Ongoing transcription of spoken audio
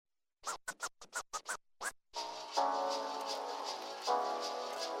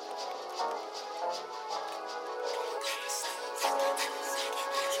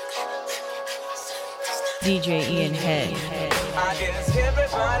DJ Ian Head. I guess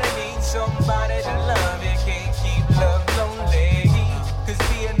everybody needs somebody to love. You can't keep love lonely. Cause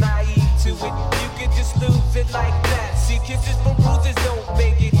being naive to it, you could just lose it like that. See, kisses from bruises don't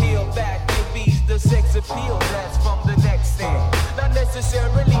make it heal back. It beats the sex appeal that's from the next thing. Not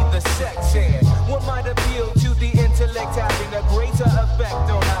necessarily the sex end. What might appeal to the intellect, having a greater effect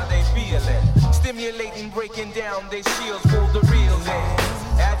on how they feeling. Stimulating, breaking down their shields for the real end.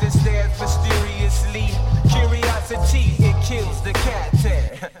 As it stands mysteriously, curiosity, it kills the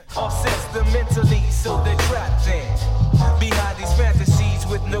captain. Offsets them mentally, so they're trapped in behind these fantasies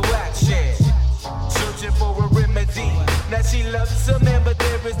with no action. Searching for a remedy. Now she loves a man, but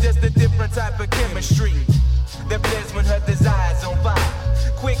there is just a different type of chemistry that plays when her desire's on fire.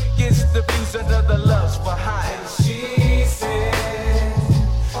 Quick gets the fuse under the loves for hire. And she said,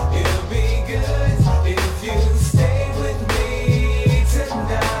 it'll be good if you stay with me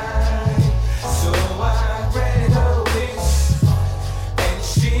tonight. So I read her wish, and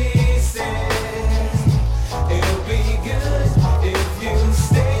she said, it'll be good if you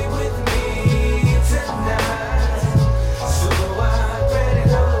stay with me tonight. So I read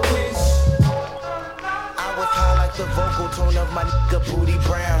her wish. I was high like the vocal tone of my nigga Booty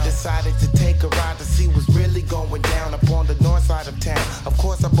Brown. Decided to take a ride to see what's really going down up on the north side of town. Of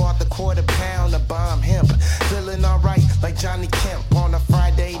course I bought the £quarter of bomb hemp. Feeling alright like Johnny Kemp on a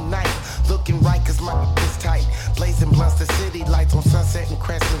Friday night. Looking right cause my is tight. Blazing blunts the city lights on Sunset and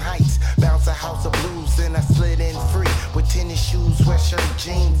Crescent Heights. Bounce a house of blues and I slid in free. With tennis shoes, sweatshirt,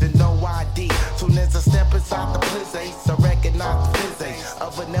 jeans and no ID. Soon as I step inside the place, I recognize the fizz.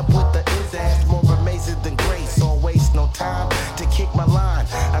 Oven up with the is ass, more amazing than grace. Don't waste no time to kick my line.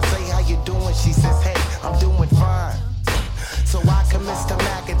 I say how you doing, she says hey, I'm doing fine. So I commenced to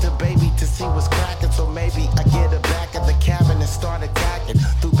mack at the baby to see what's cracking. So maybe I get her back at the cabin and start attacking.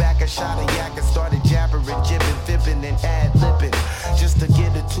 Threw back a shot of yak and started jabbering, jibbing, fibbing and ad-libbing. Just to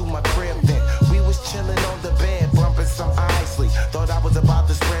get her to my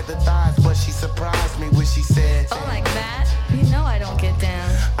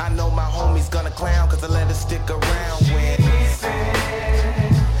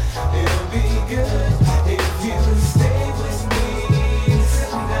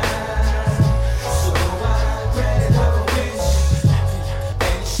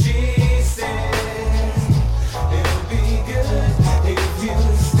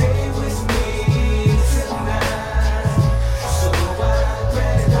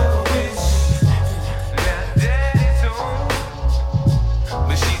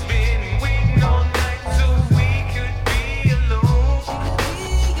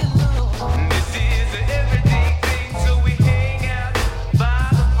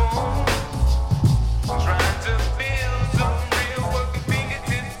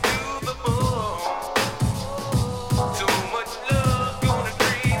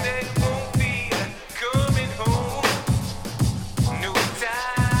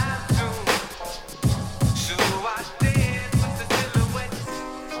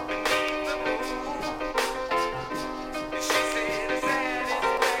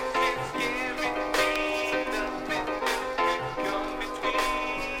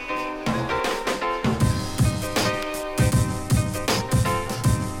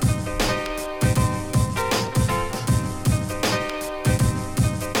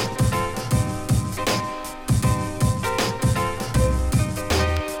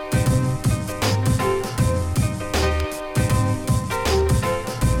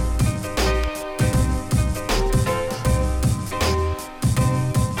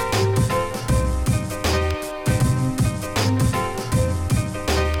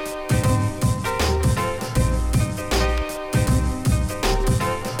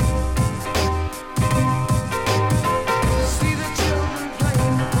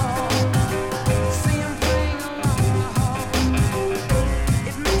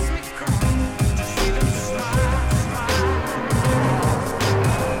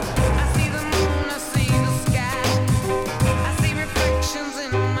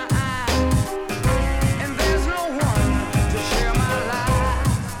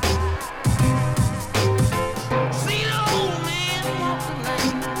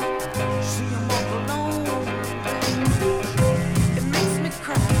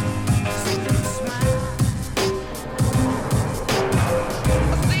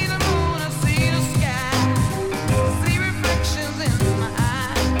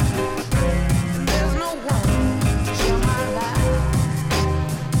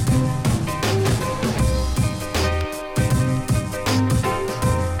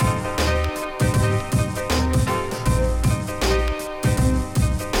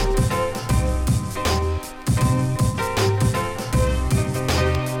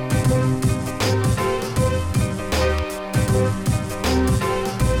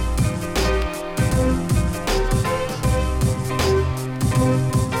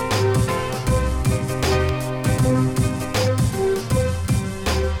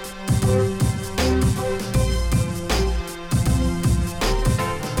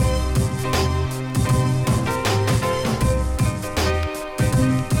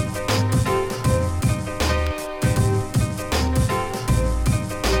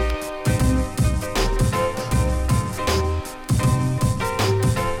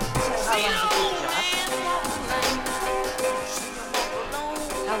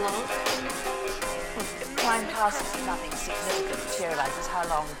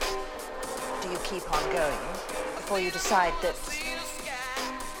do you keep on going before you decide that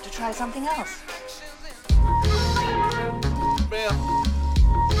to try something else? Real.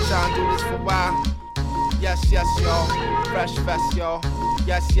 Trying to do this for a while. Yes, yes, y'all. Fresh Fest, y'all.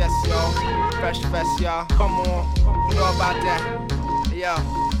 Yes, yes, y'all. Fresh Fest, y'all. Come on. You know about that. Yo.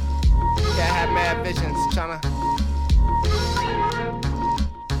 Can't have mad visions. Tryna.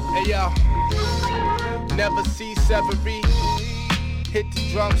 Hey, yo. Never cease, ever read. Hit the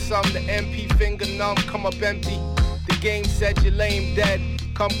drum, some the MP finger numb, come up empty. The game said you're lame, dead.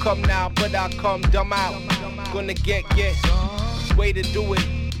 Come now, but I come dumb out. Gonna get, way to do it.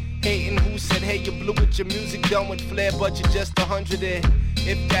 Hating who said, hey, you blew it, your music done with flair, but you're just 100 in.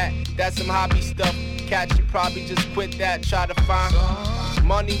 If that's some hobby stuff. Catch you probably just quit that, try to find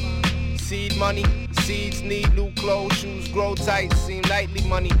money, seed money. Seeds need new clothes, shoes grow tight, seem nightly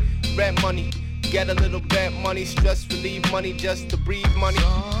money, rent money. Get a little rent money, stress relief money, just to breathe money.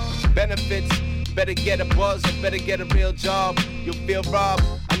 Benefits, better get a buzz or better get a real job. You'll feel robbed.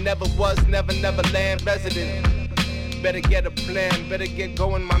 I never was, never land resident. Better get a plan, better get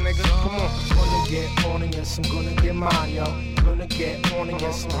going, my nigga. Come on. Gonna get on and yes, I'm gonna get mine, yo. Gonna get on and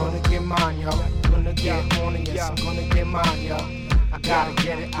yes, I'm gonna get mine, yo. Gonna get on and yes, I'm gonna get mine, yo. I gotta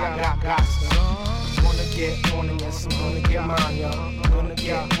get it, I got to. Gonna get on and yes, I'm gonna get mine, yo. Gonna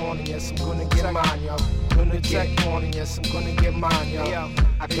get on and yes, I'm gonna get mine, yo. Gonna get on and yes, I'm gonna get mine, yo.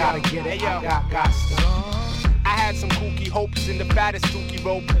 I gotta get it, I got to. I had some kooky hopes in the fattest dookie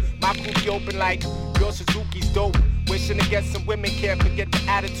rope. My kooky open like your Suzuki's dope. Wishing to get some women, can't forget the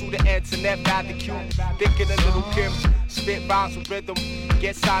attitude of Antoinette Valentine. Thinking a little Kim, spit rhymes with rhythm.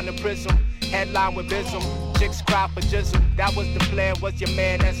 Get signed to Prism, headline with Bism. Chicks cry for Jizzle, that was the plan. Was your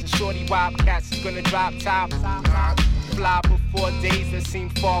man, that's a shorty Wildcats is gonna drop top. Fly before days that seem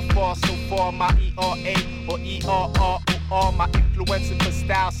far, so far. My ERA or ERR, all my influencing for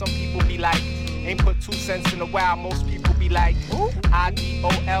style. Some people be like, ain't put 2 cents in a while. Most people be like,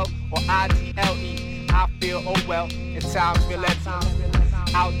 IDOL or IDLE. I feel, oh well, at times feel empty.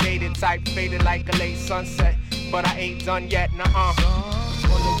 Outdated type, faded like a late sunset. But I ain't done yet, nuh-uh.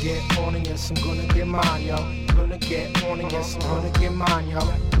 Gonna get on and yes, I'm gonna get mine, yo. Gonna get on and yes, I'm gonna get mine, yo.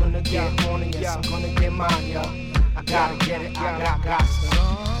 Gonna get on and yes, I'm gonna get mine, yo. I gotta get it, I got to.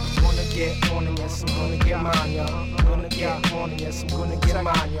 Gonna get on and yes, I'm gonna get mine, yo. Gonna get on and yes, I'm gonna get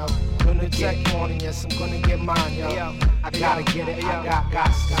mine, yo. Gonna get on and yes, I'm gonna get mine, yo. I gotta get it, I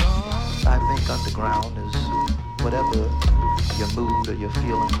got to. I think underground is whatever your mood or your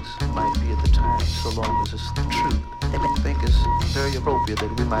feelings might be at the time, so long as it's the truth. I think it's very appropriate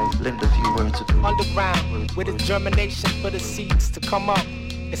that we might lend a few words to it. Underground, with its germination for the seeds to come up.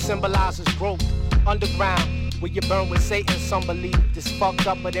 It symbolizes growth. Underground, where you burn with Satan, some believe this fucked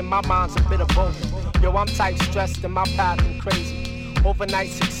up, but in my mind's a bit of both. Yo, I'm type stressed and my path and crazy. Overnight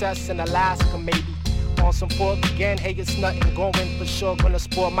success in Alaska, maybe. On some fork again, hey, it's nothing going for sure. Gonna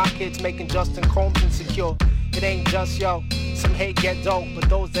spoil my kids making Justin Combs insecure. It ain't just yo, some hate get dope, but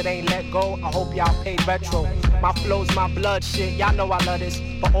those that ain't let go, I hope y'all pay retro. My flow's my blood shit, y'all know I love this.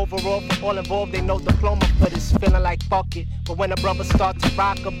 But overall, for all involved, they know diploma for this. Feeling like fuck it, but when a brother start to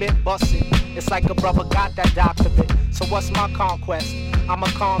rock a bit, bust it. It's like a brother got that doctor bit. So what's my conquest? I'm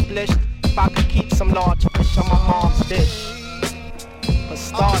accomplished if I could keep some large fish on my mom's dish. For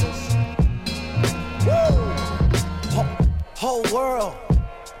starters. Woo! Whole world.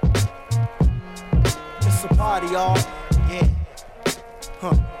 It's a party, y'all. Yeah.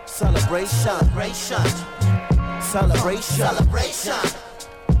 Celebration. A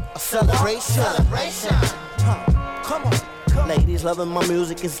celebration. Come on. Ladies loving my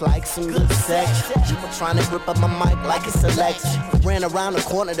music, it's like some good sex. People trying to grip up my mic like it's a Lex. Ran around the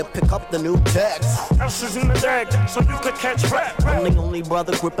corner to pick up the new text. Elsie's in the deck, so you could catch rap. I'm the only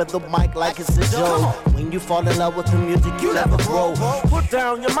brother gripping the mic like it's a joke. When you fall in love with the music, you never grow. Put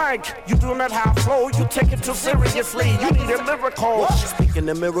down your mic, you do not have flow. You take it too seriously, you need a miracle. Speaking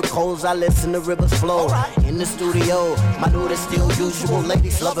of miracles, I listen to rivers flow. In the studio, my mood is still usual.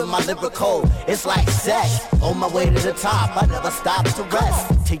 Ladies loving my lyrical. It's like sex, on my way to the top. I never stop to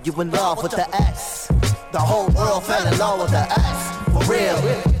rest till you in love with the S. The whole world fell in love with the S. For real.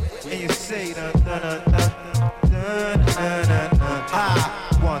 And you say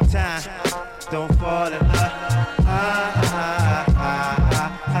one time, don't fall in love.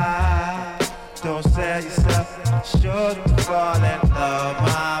 Don't sell yourself short to fall in love,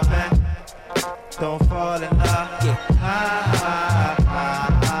 my man. Don't fall in love.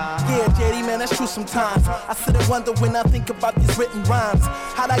 Yeah, JD, man, that it's true sometimes. I sit and wonder when I think about these written rhymes.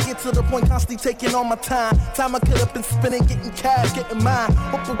 How'd I get to the point constantly taking all my time? Time I could have been spending, getting cash, getting mine.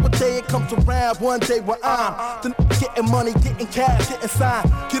 Hoping one day it comes around, one day where I'm the getting money, getting cash, getting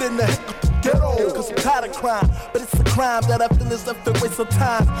signed. Get in the ghetto, cause I'm tired of crime. But it's a crime that I feel is a waste of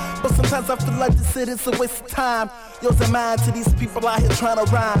time. But sometimes I feel like this is a waste of time. Yours and mine to these people out here trying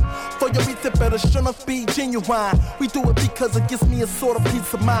to rhyme. For your reason better should not be genuine. We do it because it gives me a sort of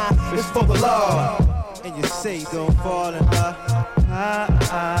peace of mind. It's for the love. And you say don't fall in love.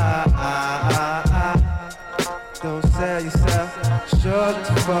 Don't sell yourself short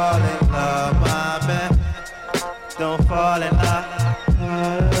to fall in love, my man. Don't fall in love.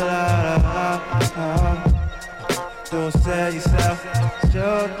 Don't sell yourself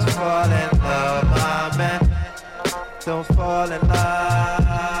short to fall in love, my man. Don't fall in love.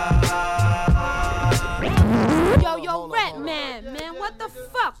 Yo, Rat Man, what the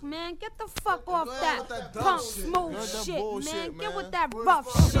fuck, man? Get the fuck off that punk smooth shit, man. Get with that rough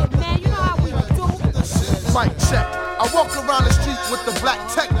shit, man. You know how we do. Mic check. I walk around the street with the black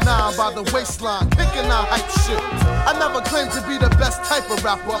Tech 9 by the waistline, kicking out hype shit. I never claimed to be the best type of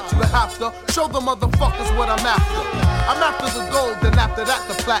rapper, but have to show the motherfuckers what I'm after. I'm after the gold, then after that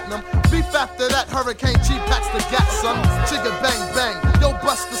the platinum. Beef after that, Hurricane G packs the gat, son. Chigga bang bang, yo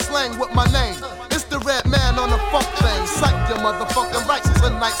bust the slang with my name. It's the Red Man on the funk thing. Psych your motherfucking rights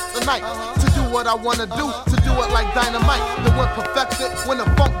tonight. To do what I wanna do, to do it like dynamite. Then when perfected, when the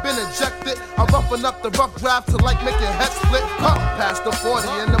funk been injected, I roughen up the rough draft to like make your head split. Past the 40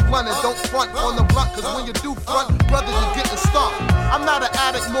 and the blunt, and don't front on the blunt, cause when you do front, brother, you getting stomped. I'm not an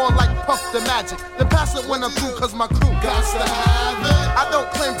addict, more like Puff the Magic. Then pass it when I'm through, cause my crew got to have it. I don't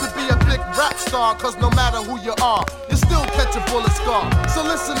claim to be a big rap star, cause no matter who you are, you still catch a bullet scar. So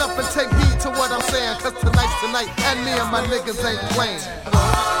listen up and take heed to what I'm saying, cause tonight's tonight, and me and my niggas ain't playing.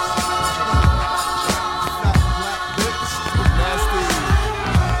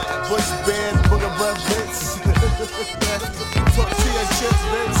 Bush band, booger breath hits. Tortilla chips,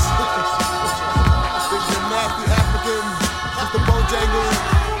 bitch. Big nasty African, just the Bojangle.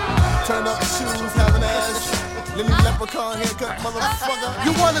 Turn up the shoes, have an ass. Lily leprechaun haircut, motherfucker.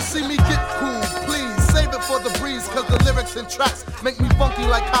 You wanna see me get cool, please save it for the breeze, cause the lyrics and tracks make me funky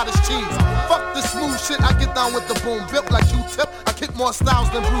like cottage cheese. Fuck the smooth shit, I get down with the boom bip like Q-tip. I kick more styles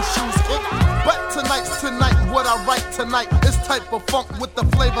than Bruce Shoes kick. But tonight's tonight, what I write tonight is type of funk with the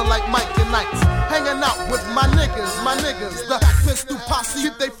flavor like Mike and Knights. Hanging out with my niggas, the pistol posse,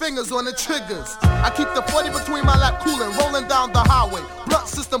 keep their fingers on the triggers. I keep the 40 between my lap coolin', rolling down the highway. Blunt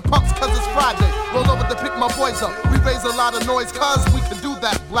system pumps cause it's Friday. Roll over to pick my boys up. We raise a lot of noise cause we can do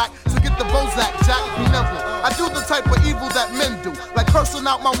that, black. So get the Bozak, Jack, be nimble. I do the type of evil that men do, like cursing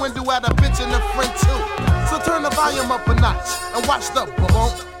out my window at a bitch and a friend too. So turn the volume up a notch and watch the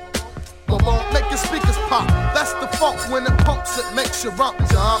boom. Make your speakers pop. That's the funk when it pumps, it makes you rump.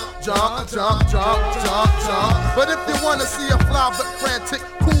 Jump. But if you wanna see a fly but frantic,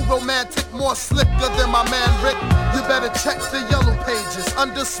 cool, romantic, more slicker than my man Rick, you better check the yellow pages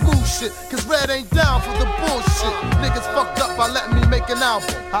under smooth shit, cause Red ain't down for the bullshit. Niggas fucked up by letting me make an album.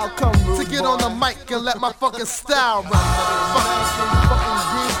 How come, to get on the mic and let my fucking style run. Fucking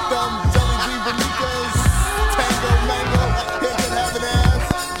green thumb, jelly bean bonitas, tango mango, hair can have an ass.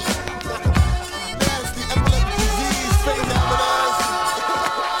 Nasty epileptic disease, face have an ass.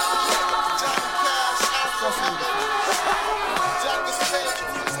 Johnny Cash, Afro, Jack the Spade,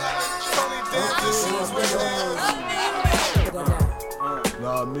 Tony Davis,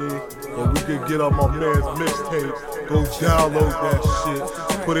 Nah, me, but we could get on my man's mixtape, go download that shit,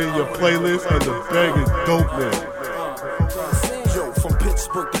 put it in your playlist, and the bag is dope, man. Yo, from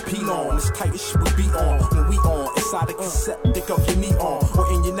Pittsburgh to Pelon, this type of shit we be on. When we on, inside a cassette, think of your neon. Or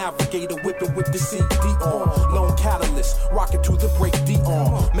in your navigator, whipping with the CD on. Lone catalyst, rocking to the break D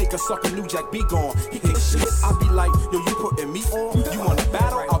on. Make a sucker New Jack be gone. He kick shit, I be like, yo, you putting me on? You wanna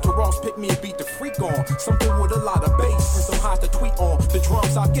battle? Out to Ross, pick me and beat the freak on. Something with a lot of bass and some highs to tweet on. The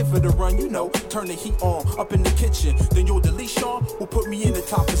drums, I'll give it a run, you know. Turn the heat on, up in the kitchen. Then you'll delete Sean, will put me in the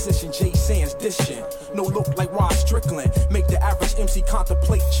top position. Jay Sands dishing. No look like Rod Strickland. Make the average MC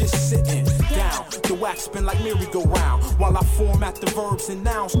contemplate just sitting down. The wax spin like merry-go-round. While I format the verbs and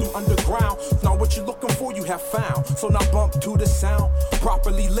nouns through underground. Now what you're looking for, you have found. So now bump to the sound.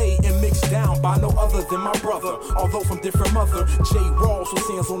 Properly laid and mixed down by no other than my brother. Although from different mother. Jay Rawls who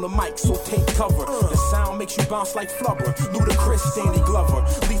stands on the mic, so take cover. The sound makes you bounce like flubber. Ludacris, Danny Glover.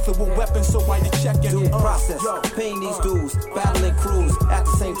 Lethal with weapons, so why you checking? Due process, paying these dues, battling crews at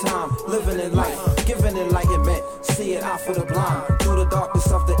the same time, living in life, giving enlightenment, see it out for the blind. Through the darkness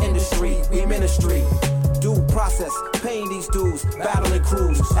of the industry, we ministry. Due process, paying these dues, battling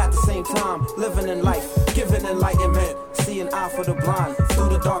crews. At the same time, living in life, giving enlightenment. See an eye for the blind, through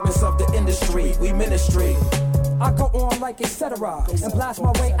the darkness of the industry, we ministry. I go on like etc. and blast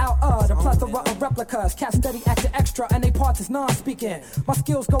my way out of the plethora of replicas. Cats steady acting extra and they part is non-speaking. My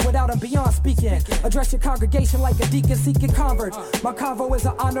skills go without and beyond speaking. Address your congregation like a deacon seeking converts. My convo is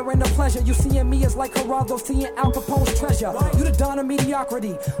an honor and a pleasure. You seeing me is like Geraldo seeing Al Capone's treasure. You the dawn of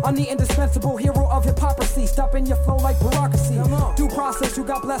mediocrity. I'm the indispensable hero of hypocrisy. Stopping your flow like bureaucracy. Due process, you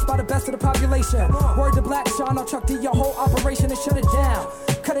got blessed by the best of the population. Word to Black Sean, I'll chuck to your whole operation and shut it down.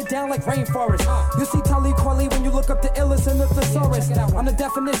 Cut it down like rainforest. You see Talib Kweli when you look up the illest and the thesaurus. I'm the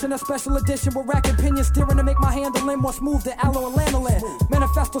definition of special edition with rack and pinion steering to make my handling more smooth than aloe and lanolin.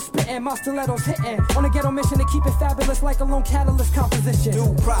 Manifesto spitting, my stilettos hitting. On a ghetto mission to keep it fabulous like a lone catalyst composition.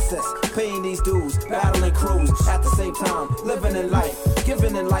 Due process, paying these dues, battling crews. At the same time, living in life,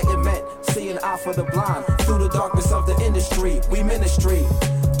 giving enlightenment. Seeing eye for the blind, through the darkness of the industry, we ministry.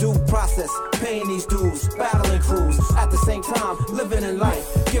 Due process, paying these dues, battling crews. At the same time, living in life,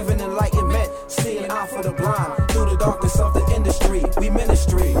 giving enlightenment. Seeing eye for the blind, through the darkness of the industry, we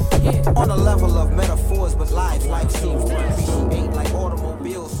ministry. On a level of metaphors, but life seems to appreciate like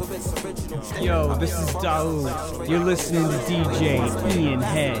automobiles, so it's original. Yo, this is Daoud. You're listening to DJ Ian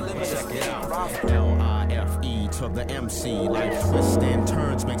Head. L-I-F-E to the MC. Life twists and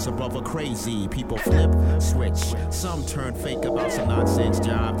turns, makes a brother crazy. People flip, switch. Some turn fake about some nonsense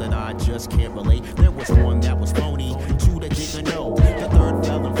job that I just can't relate. There was one that was phony, two that didn't know. The third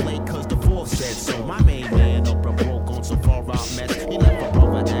fell in flake cause the fourth said so. My main man up and broke on some far out mess. He left a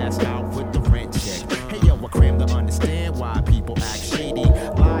brother ass out with the rent check. Hey yo, I cram to understand why people act shady.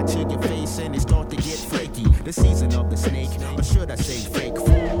 Lie to your face and they start to get flaky. The season of the snake, or should I say fake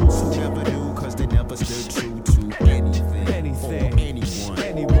fools who never knew cause they never stood true to anything or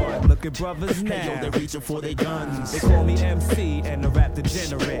anyone. Look at brothers now. Hey yo, they're reaching for their guns. They call me MC and the rap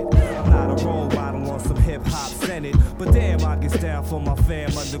degenerate. I'm not a role model on some hip-hop senate, but damn, I get down for my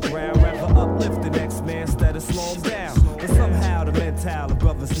fam underground. Rather uplift the next man instead of slow him down. But somehow the mentality of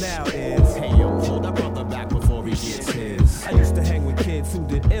brothers now is, hey yo, hold that brother back before he gets his. I used to hang with kids who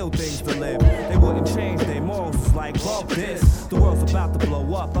did ill things to live. They wouldn't change their morals, it's like bump this. The world's about to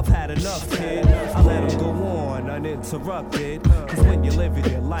blow up, I've had enough, kid. I let them go on uninterrupted, cause when you're living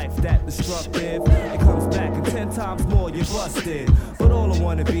your life that destructive, it comes back and 10 times more you're busted. But all the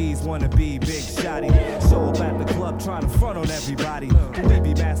wannabes wanna be big shotty, show up at the club trying to front on everybody. But we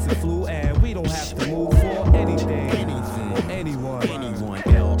be massive flu and we don't have to move for anything or anyone.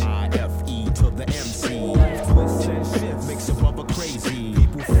 L-I-F-E to the MC. Life twists and shifts, makes a brother crazy.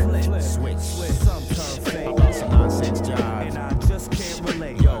 People flip, switch, some turn fake about some nonsense job, and I just can't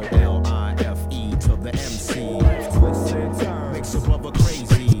relate. Yo, L-I-F-E to the MC. Life twists and turns, makes a brother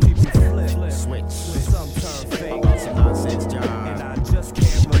crazy. People flip, switch, some turn fake about some nonsense job, and I just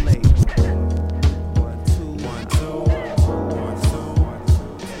can't relate. 1, 2, 1, 2, 1,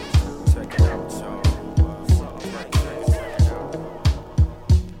 2. Check it out, y'all.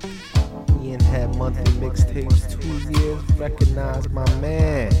 Ian had monthly mixtapes, 2 years, recognize my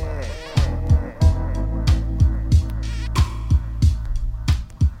man.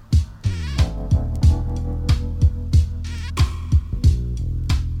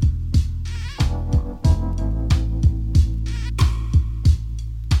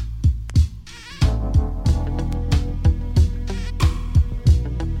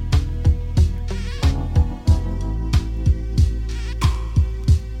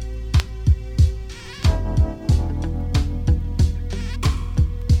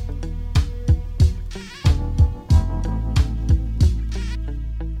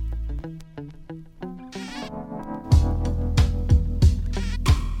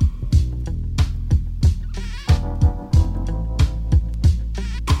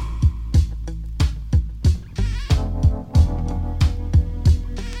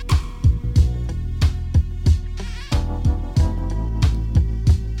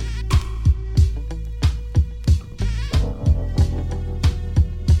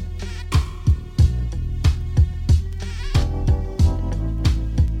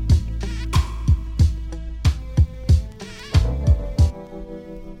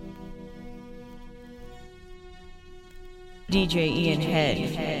 DJ Ian Head.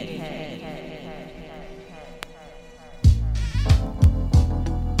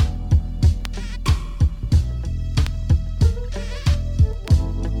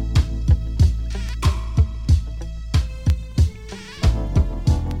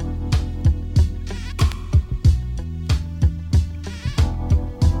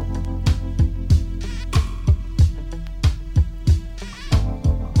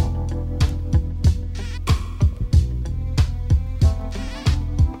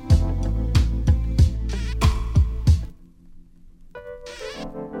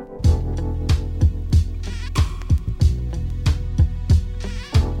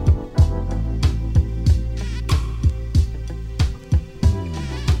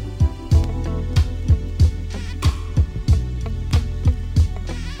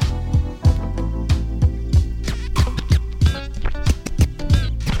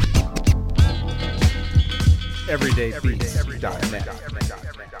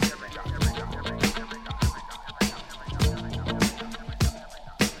 everydaybeats.net.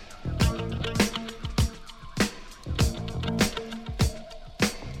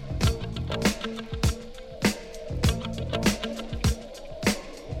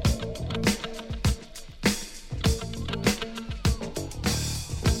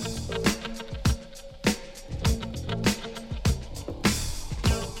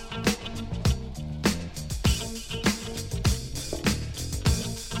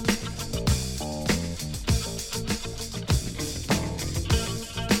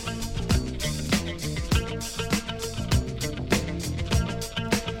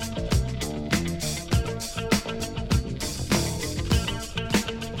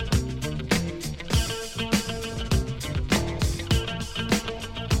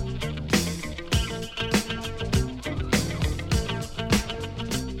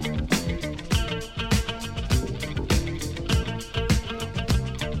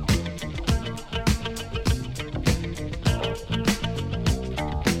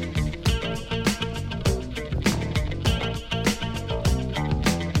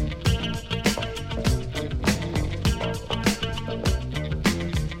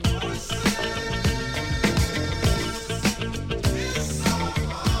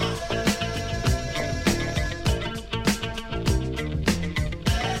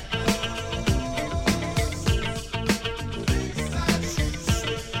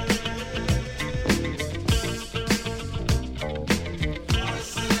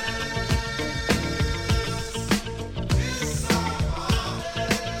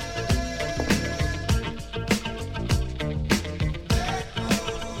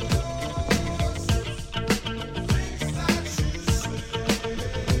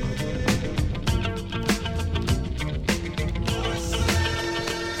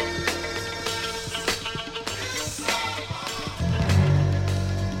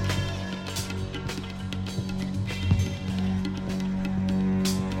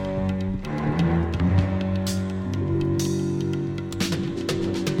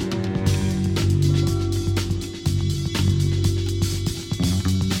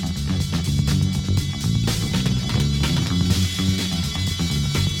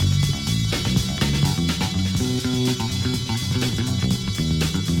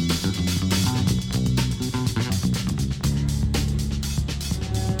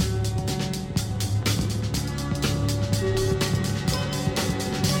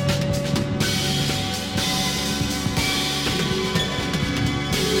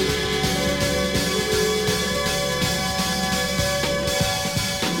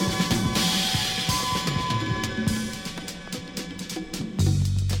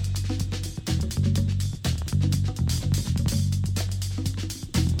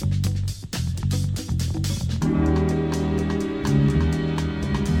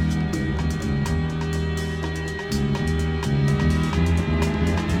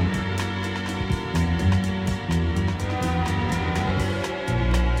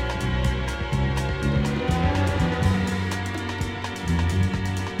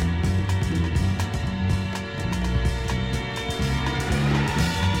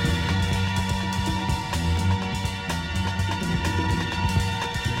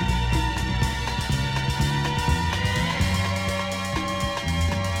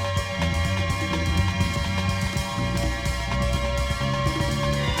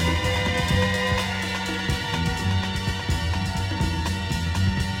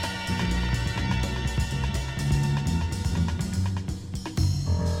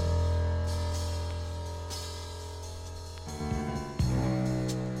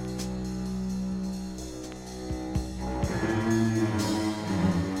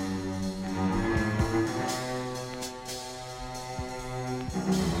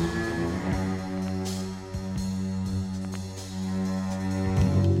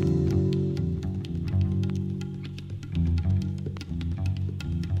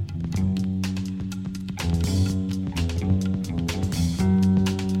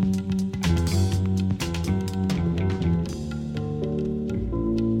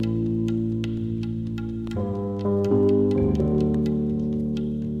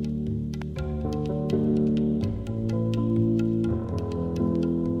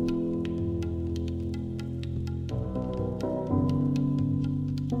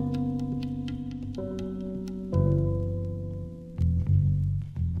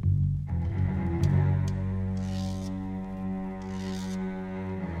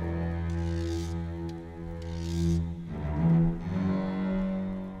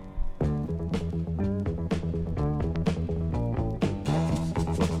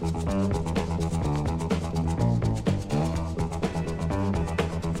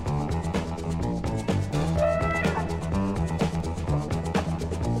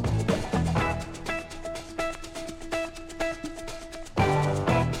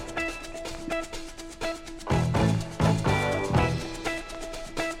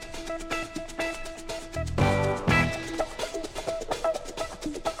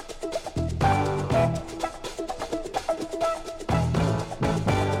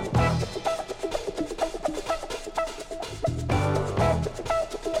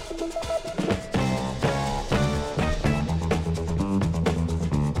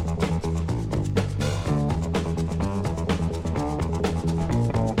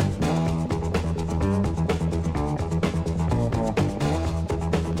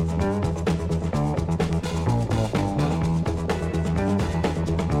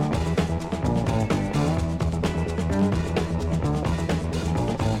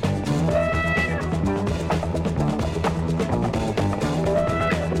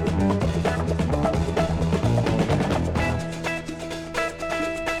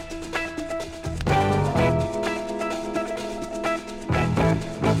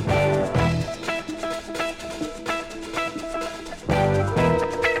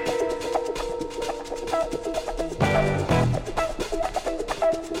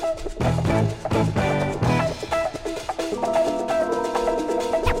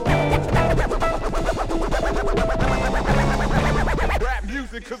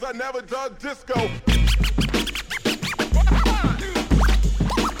 music cause I never dug disco.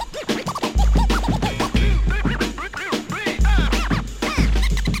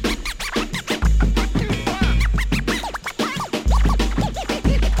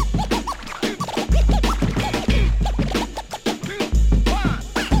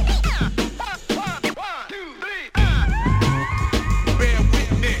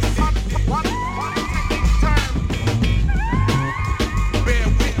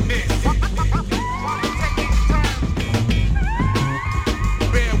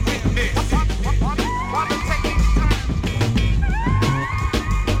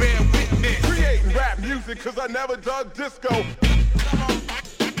 Cause I never dug disco.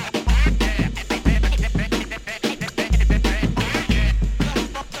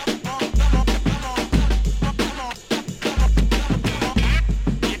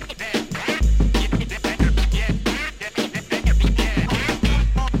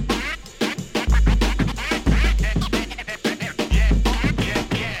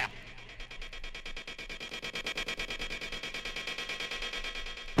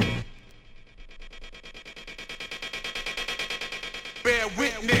 Bear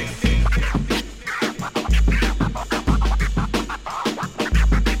witness.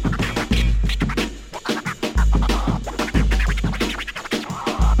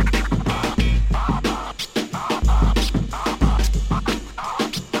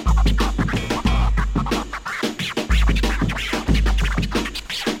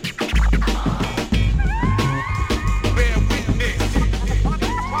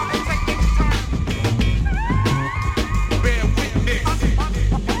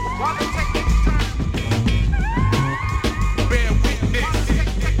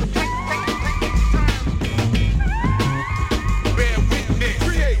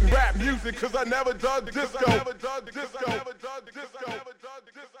 Cause I never dug disco.